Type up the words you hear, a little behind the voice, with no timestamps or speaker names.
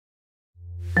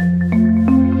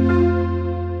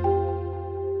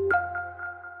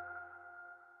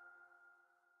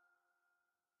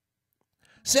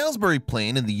Salisbury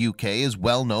Plain in the UK is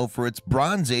well known for its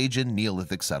Bronze Age and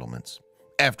Neolithic settlements.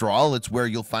 After all, it's where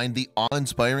you'll find the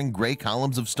awe-inspiring gray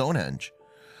columns of Stonehenge.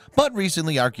 But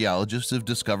recently, archaeologists have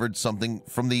discovered something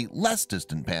from the less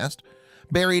distant past,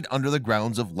 buried under the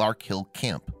grounds of Larkhill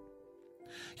Camp.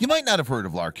 You might not have heard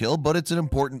of Larkhill, but it's an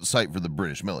important site for the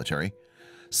British military.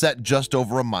 Set just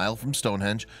over a mile from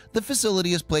Stonehenge, the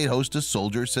facility has played host to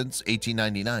soldiers since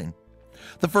 1899.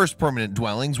 The first permanent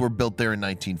dwellings were built there in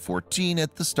 1914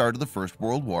 at the start of the First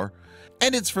World War,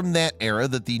 and it's from that era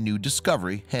that the new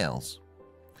discovery hails.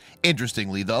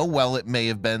 Interestingly though, while it may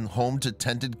have been home to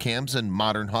tented camps and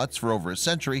modern huts for over a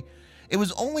century, it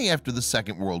was only after the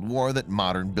Second World War that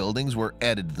modern buildings were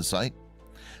added to the site.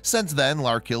 Since then,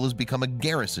 Larkhill has become a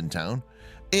garrison town.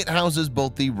 It houses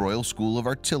both the Royal School of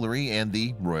Artillery and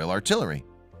the Royal Artillery.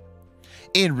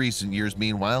 In recent years,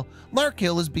 meanwhile,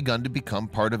 Larkhill has begun to become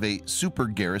part of a super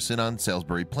garrison on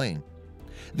Salisbury Plain.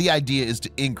 The idea is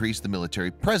to increase the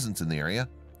military presence in the area.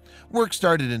 Work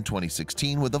started in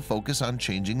 2016 with a focus on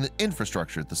changing the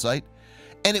infrastructure at the site,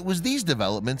 and it was these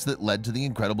developments that led to the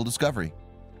incredible discovery.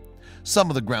 Some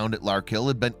of the ground at Larkhill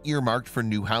had been earmarked for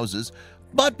new houses,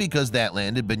 but because that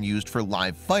land had been used for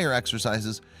live fire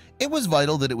exercises, it was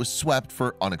vital that it was swept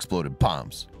for unexploded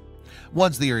bombs.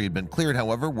 Once the area had been cleared,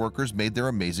 however, workers made their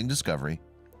amazing discovery.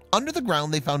 Under the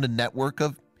ground, they found a network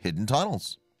of hidden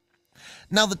tunnels.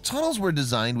 Now, the tunnels were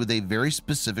designed with a very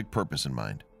specific purpose in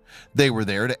mind. They were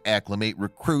there to acclimate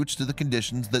recruits to the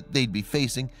conditions that they'd be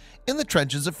facing in the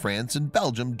trenches of France and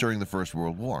Belgium during the First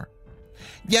World War.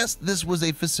 Yes, this was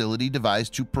a facility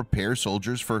devised to prepare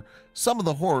soldiers for some of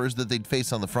the horrors that they'd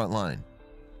face on the front line.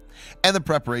 And the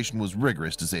preparation was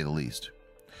rigorous, to say the least.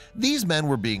 These men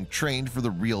were being trained for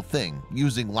the real thing,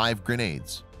 using live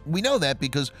grenades. We know that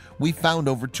because we found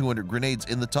over 200 grenades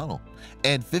in the tunnel,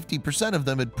 and 50% of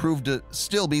them had proved to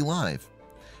still be live.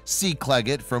 C.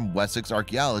 Cleggett from Wessex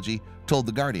Archaeology told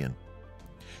The Guardian.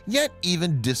 Yet,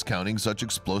 even discounting such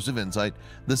explosive insight,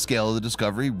 the scale of the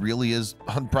discovery really is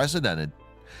unprecedented.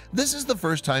 This is the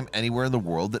first time anywhere in the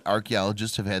world that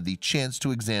archaeologists have had the chance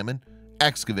to examine,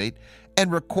 excavate,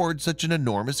 and record such an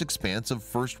enormous expanse of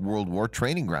First World War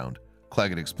training ground,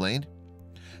 Cleggett explained.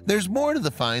 There's more to the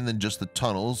find than just the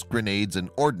tunnels, grenades, and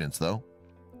ordnance, though.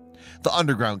 The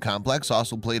underground complex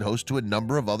also played host to a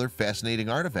number of other fascinating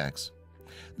artifacts.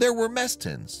 There were mess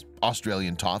tins,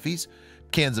 Australian toffees,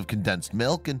 cans of condensed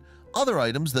milk, and other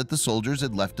items that the soldiers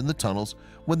had left in the tunnels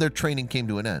when their training came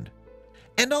to an end,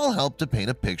 and all helped to paint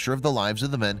a picture of the lives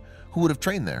of the men who would have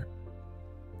trained there.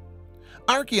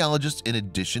 Archaeologists, in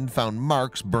addition, found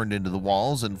marks burned into the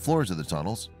walls and floors of the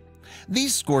tunnels.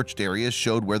 These scorched areas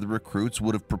showed where the recruits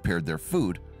would have prepared their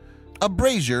food. A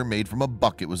brazier made from a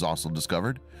bucket was also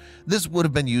discovered. This would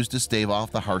have been used to stave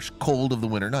off the harsh cold of the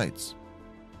winter nights.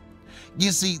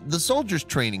 You see, the soldiers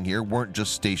training here weren't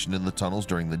just stationed in the tunnels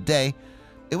during the day.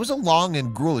 It was a long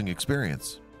and grueling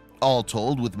experience. All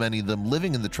told, with many of them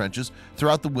living in the trenches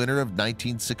throughout the winter of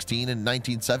 1916 and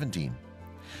 1917.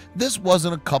 This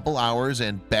wasn't a couple hours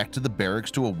and back to the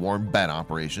barracks to a warm bed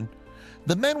operation.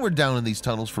 The men were down in these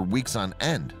tunnels for weeks on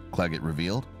end, Cleggett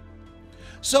revealed.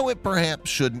 So it perhaps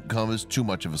shouldn't come as too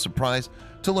much of a surprise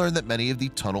to learn that many of the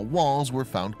tunnel walls were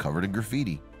found covered in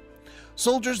graffiti.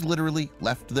 Soldiers literally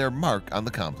left their mark on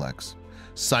the complex,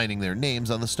 signing their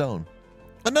names on the stone.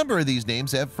 A number of these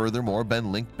names have furthermore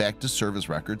been linked back to service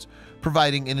records,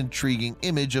 providing an intriguing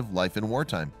image of life in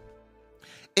wartime.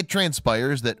 It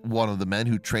transpires that one of the men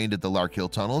who trained at the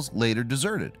Larkhill tunnels later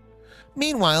deserted.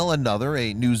 Meanwhile, another,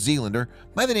 a New Zealander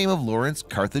by the name of Lawrence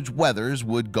Carthage Weathers,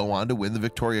 would go on to win the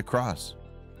Victoria Cross.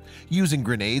 Using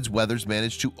grenades, Weathers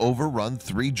managed to overrun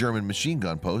 3 German machine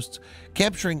gun posts,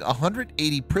 capturing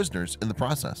 180 prisoners in the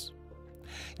process.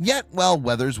 Yet, while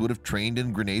Weathers would have trained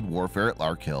in grenade warfare at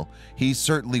Larkhill, he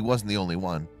certainly wasn't the only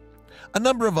one. A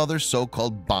number of other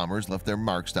so-called bombers left their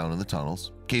marks down in the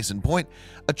tunnels. Case in point,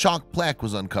 a chalk plaque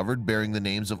was uncovered bearing the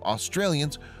names of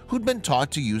Australians who'd been taught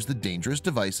to use the dangerous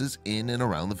devices in and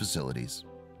around the facilities.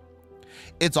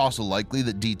 It's also likely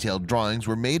that detailed drawings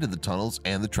were made of the tunnels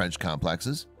and the trench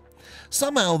complexes.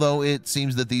 Somehow, though, it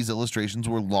seems that these illustrations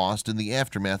were lost in the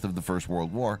aftermath of the First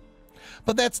World War.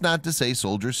 But that's not to say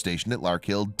soldiers stationed at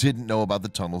Larkhill didn't know about the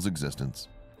tunnel's existence.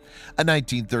 A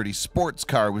 1930 sports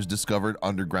car was discovered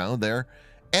underground there,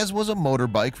 as was a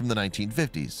motorbike from the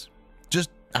 1950s. Just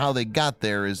how they got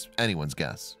there is anyone's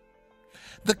guess.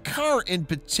 The car in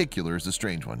particular is a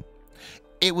strange one.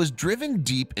 It was driven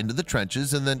deep into the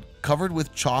trenches and then covered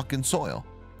with chalk and soil.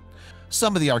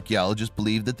 Some of the archaeologists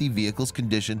believe that the vehicle's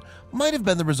condition might have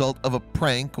been the result of a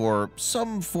prank or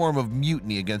some form of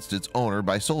mutiny against its owner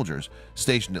by soldiers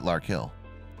stationed at Larkhill.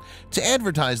 To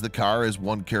advertise the car as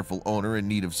one careful owner in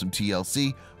need of some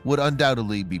TLC would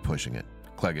undoubtedly be pushing it,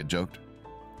 Cleggett joked.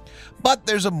 But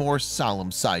there's a more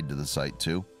solemn side to the site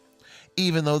too.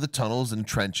 Even though the tunnels and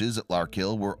trenches at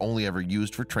Larkhill were only ever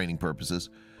used for training purposes,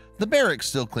 the barracks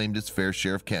still claimed its fair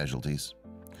share of casualties.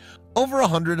 Over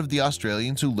 100 of the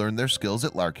Australians who learned their skills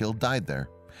at Larkhill died there,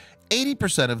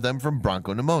 80% of them from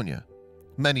bronchopneumonia.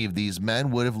 Many of these men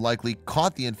would have likely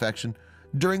caught the infection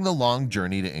during the long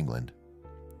journey to England.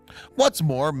 What's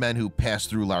more, men who passed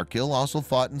through Larkhill also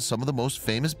fought in some of the most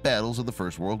famous battles of the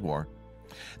First World War.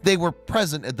 They were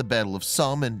present at the Battle of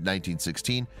Somme in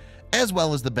 1916, as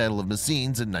well as the Battle of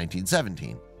Messines in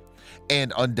 1917.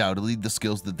 And undoubtedly the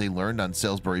skills that they learned on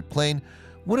Salisbury Plain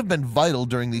would have been vital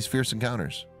during these fierce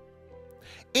encounters.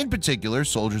 In particular,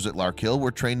 soldiers at Larkhill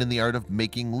were trained in the art of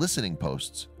making listening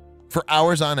posts. For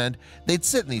hours on end, they'd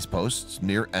sit in these posts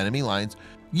near enemy lines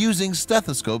using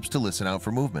stethoscopes to listen out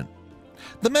for movement.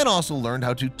 The men also learned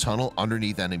how to tunnel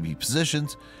underneath enemy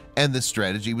positions, and this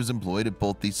strategy was employed at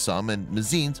both the Somme and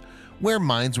Messines, where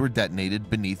mines were detonated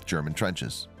beneath German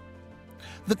trenches.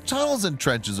 The tunnels and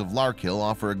trenches of Larkhill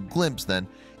offer a glimpse then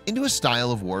into a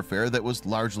style of warfare that was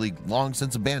largely long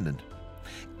since abandoned.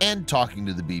 And talking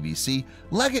to the BBC,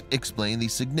 Leggett explained the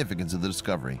significance of the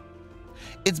discovery.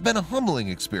 It's been a humbling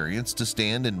experience to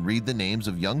stand and read the names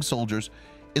of young soldiers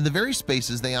in the very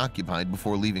spaces they occupied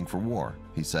before leaving for war,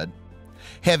 he said.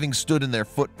 Having stood in their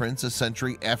footprints a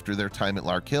century after their time at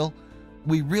Larkhill,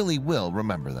 we really will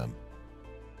remember them.